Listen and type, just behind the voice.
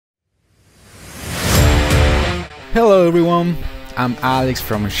Hello everyone, I'm Alex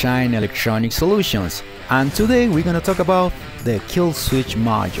from Scheihing Electronic Solutions, and today we're gonna talk about the kill switch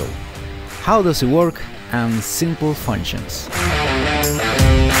module. How does it work and simple functions.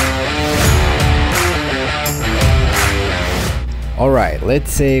 Alright,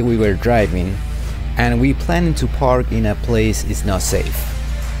 let's say we were driving and we planning to park in a place is not safe.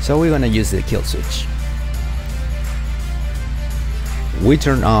 So we're gonna use the kill switch. We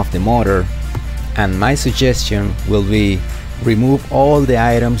turn off the motor, and my suggestion will be remove all the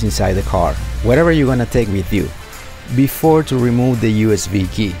items inside the car, whatever you're gonna take with you, before to remove the USB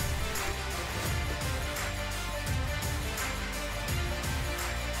key.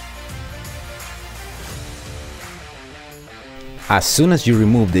 As soon as you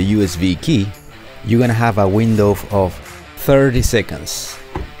remove the USB key, you're gonna have a window of 30 seconds.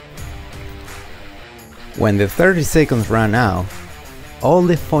 When the 30 seconds run out, all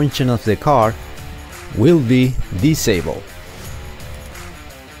the function of the car will be disabled.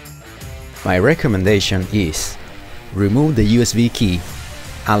 My recommendation is remove the USB key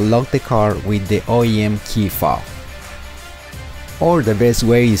and lock the car with the OEM key fob, or the best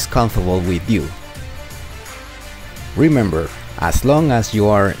way is comfortable with you. Remember, as long as you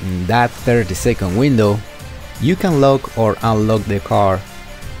are in that 30-second window, you can lock or unlock the car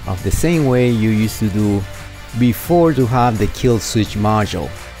of the same way you used to do before to have the kill switch module.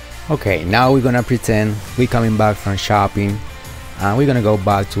 Okay, now we're gonna pretend we're coming back from shopping and we're gonna go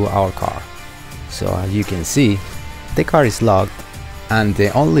back to our car. So as you can see, the car is locked, and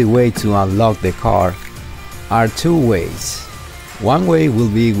the only way to unlock the car are two ways. One way will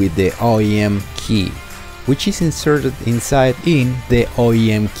be with the OEM key, which is inserted inside in the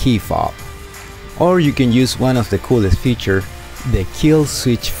OEM key fob. Or you can use one of the coolest features, the kill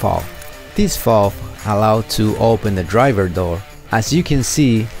switch fob. This fob allows to open the driver door. As you can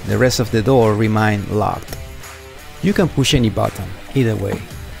see, the rest of the door remain locked. You can push any button, either way.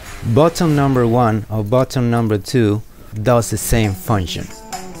 Button number 1 or button number 2 does the same function.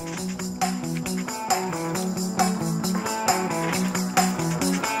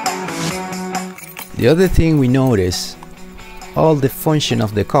 The other thing we notice, all the functions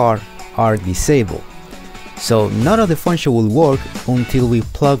of the car are disabled. So none of the function will work until we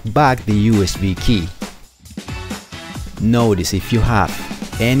plug back the USB key. Notice if you have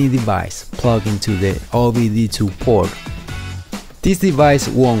any device plugged into the OBD2 port, this device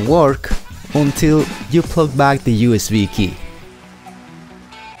won't work until you plug back the USB key.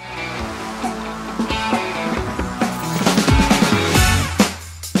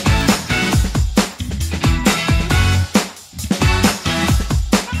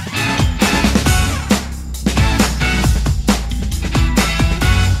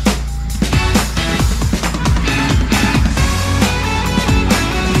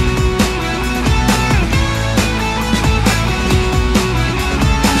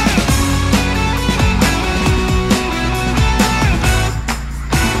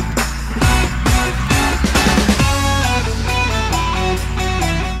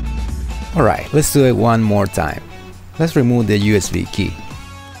 Alright, let's do it one more time. Let's remove the USB key.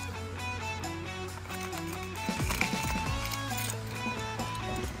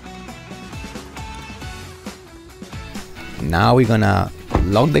 Now we're gonna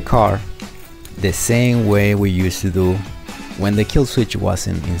lock the car the same way we used to do when the kill switch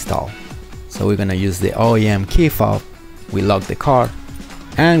wasn't installed. So we're gonna use the OEM key fob, we lock the car,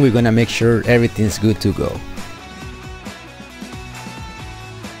 and we're gonna make sure everything's good to go.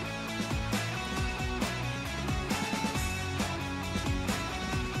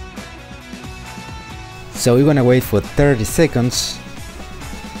 So we're gonna wait for 30 seconds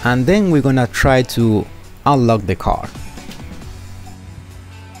and then we're gonna try to unlock the car.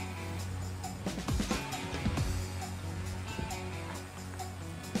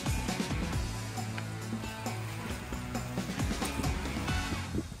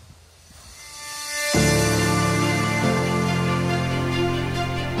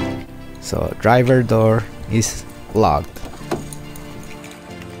 So driver door is locked.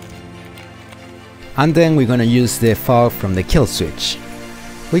 And then we're gonna use the fob from the kill switch.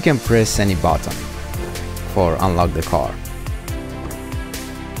 We can press any button for unlock the car.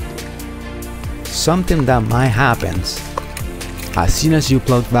 Something that might happen, as soon as you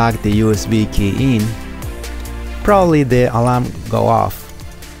plug back the USB key in, probably the alarm go off.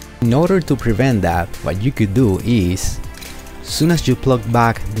 In order to prevent that, what you could do is, as soon as you plug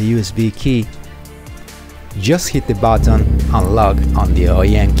back the USB key, just hit the button unlock on the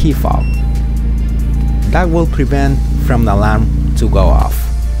OEM key fob. That will prevent from the alarm to go off.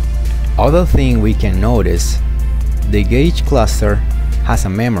 Other thing we can notice, the gauge cluster has a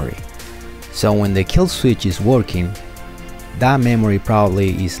memory. So when the kill switch is working, that memory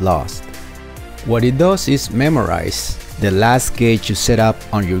probably is lost. What it does is memorize the last gauge you set up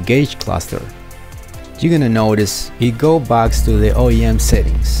on your gauge cluster. You're gonna notice it goes back to the OEM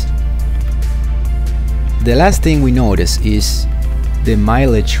settings. The last thing we notice is the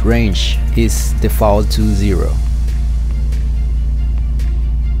mileage range is default to 0.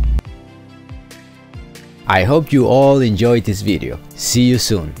 I hope you all enjoyed this video. See you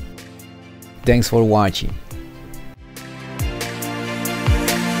soon. Thanks for watching.